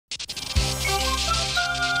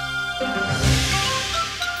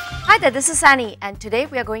Hi there, this is Annie, and today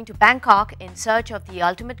we are going to Bangkok in search of the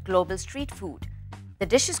ultimate global street food. The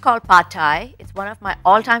dish is called Pad Thai. It's one of my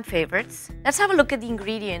all-time favorites. Let's have a look at the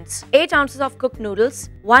ingredients. 8 ounces of cooked noodles,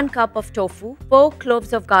 1 cup of tofu, 4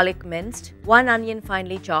 cloves of garlic minced, 1 onion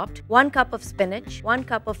finely chopped, 1 cup of spinach, 1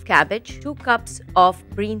 cup of cabbage, 2 cups of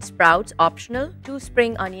green sprouts optional, 2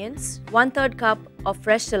 spring onions, 1/3 cup of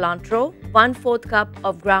fresh cilantro, 1/4 cup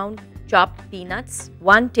of ground chopped peanuts,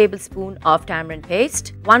 1 tablespoon of tamarind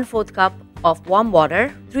paste, 1/4 cup of warm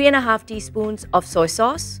water, 3½ teaspoons of soy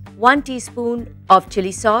sauce, 1 teaspoon of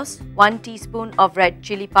chili sauce, 1 teaspoon of red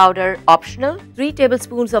chili powder optional, 3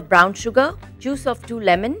 tablespoons of brown sugar, juice of 2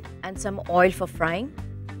 lemon, and some oil for frying.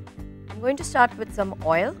 I'm going to start with some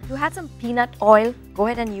oil. If you had some peanut oil, go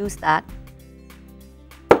ahead and use that.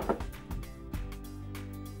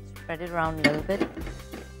 Spread it around a little bit.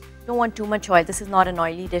 Don't want too much oil. This is not an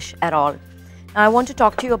oily dish at all. Now I want to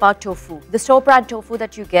talk to you about tofu. The store-brand tofu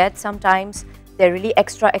that you get, sometimes they're really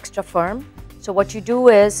extra firm. So what you do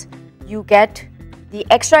is you get the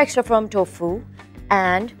extra firm tofu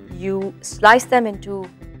and you slice them into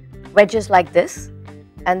wedges like this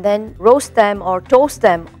and then roast them or toast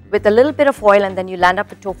them with a little bit of oil, and then you land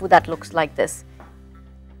up with tofu that looks like this.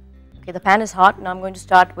 Okay, the pan is hot. Now I'm going to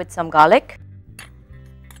start with some garlic.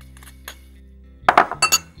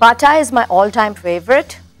 Pad Thai is my all-time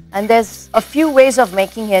favorite, and there's a few ways of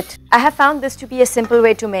making it. I have found this to be a simple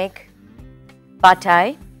way to make Pad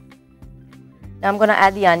Thai. Now I'm going to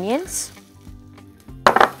add the onions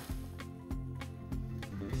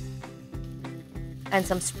and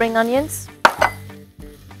some spring onions.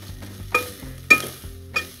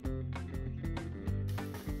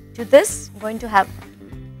 To this, I'm going to have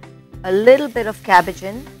a little bit of cabbage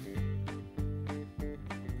in,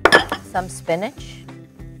 some spinach,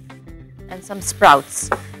 and some sprouts.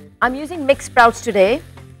 I'm using mixed sprouts today.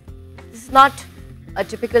 This is not a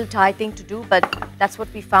typical Thai thing to do, but that's what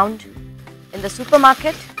we found in the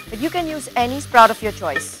supermarket. But you can use any sprout of your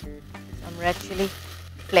choice. Some red chili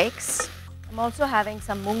flakes. I'm also having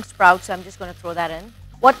some mung sprouts, so I'm just going to throw that in.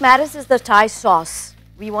 What matters is the Thai sauce.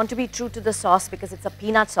 We want to be true to the sauce because it's a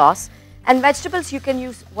peanut sauce. And vegetables, you can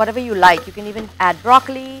use whatever you like. You can even add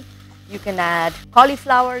broccoli, you can add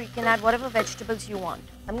cauliflower, you can add whatever vegetables you want.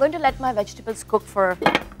 I'm going to let my vegetables cook for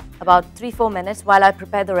about 3-4 minutes while I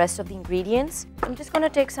prepare the rest of the ingredients. I'm just going to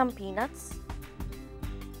take some peanuts,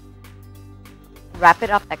 wrap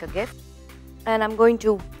it up like a gift, and I'm going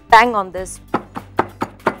to bang on this.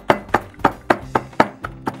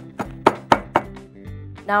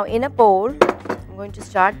 Now in a bowl, I'm going to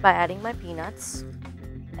start by adding my peanuts,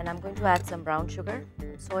 and I'm going to add some brown sugar,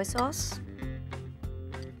 soy sauce.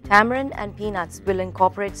 Tamarind and peanuts will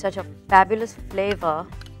incorporate such a fabulous flavor.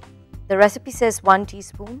 The recipe says 1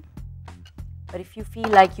 teaspoon, but if you feel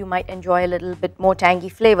like you might enjoy a little bit more tangy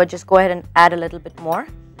flavor, just go ahead and add a little bit more.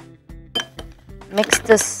 Mix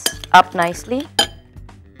this up nicely.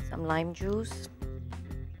 Some lime juice.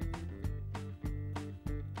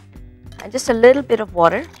 And just a little bit of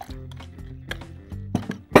water.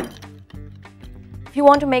 If you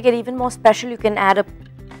want to make it even more special, you can add a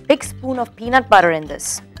big spoon of peanut butter in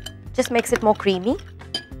this. Just makes it more creamy.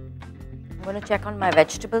 I'm going to check on my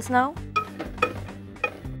vegetables now.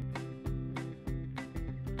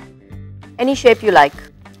 Any shape you like.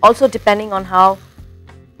 Also depending on how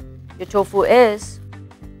your tofu is.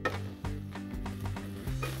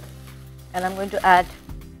 And I'm going to add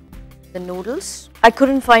the noodles. I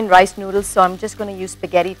couldn't find rice noodles, so I'm just going to use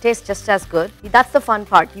spaghetti. It tastes just as good. That's the fun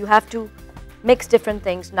part. You have to mix different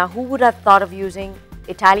things. Now, who would have thought of using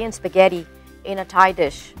Italian spaghetti in a Thai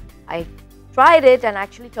dish? I tried it and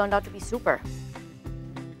actually turned out to be super.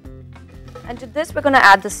 And to this, we're going to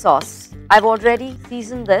add the sauce. I've already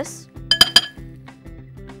seasoned this.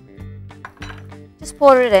 Just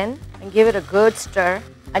pour it in and give it a good stir,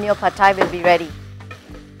 and your Pad Thai will be ready.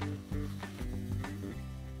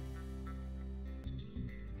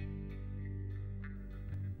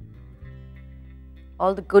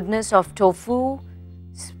 All the goodness of tofu,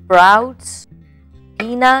 sprouts,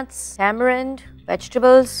 peanuts, tamarind,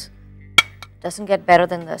 vegetables. Doesn't get better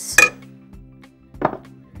than this.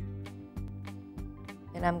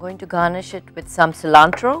 And I'm going to garnish it with some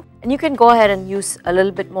cilantro. And you can go ahead and use a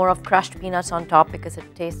little bit more of crushed peanuts on top because it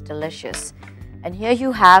tastes delicious. And here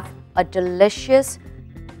you have a delicious,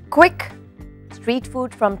 quick street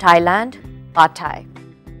food from Thailand, Pad Thai.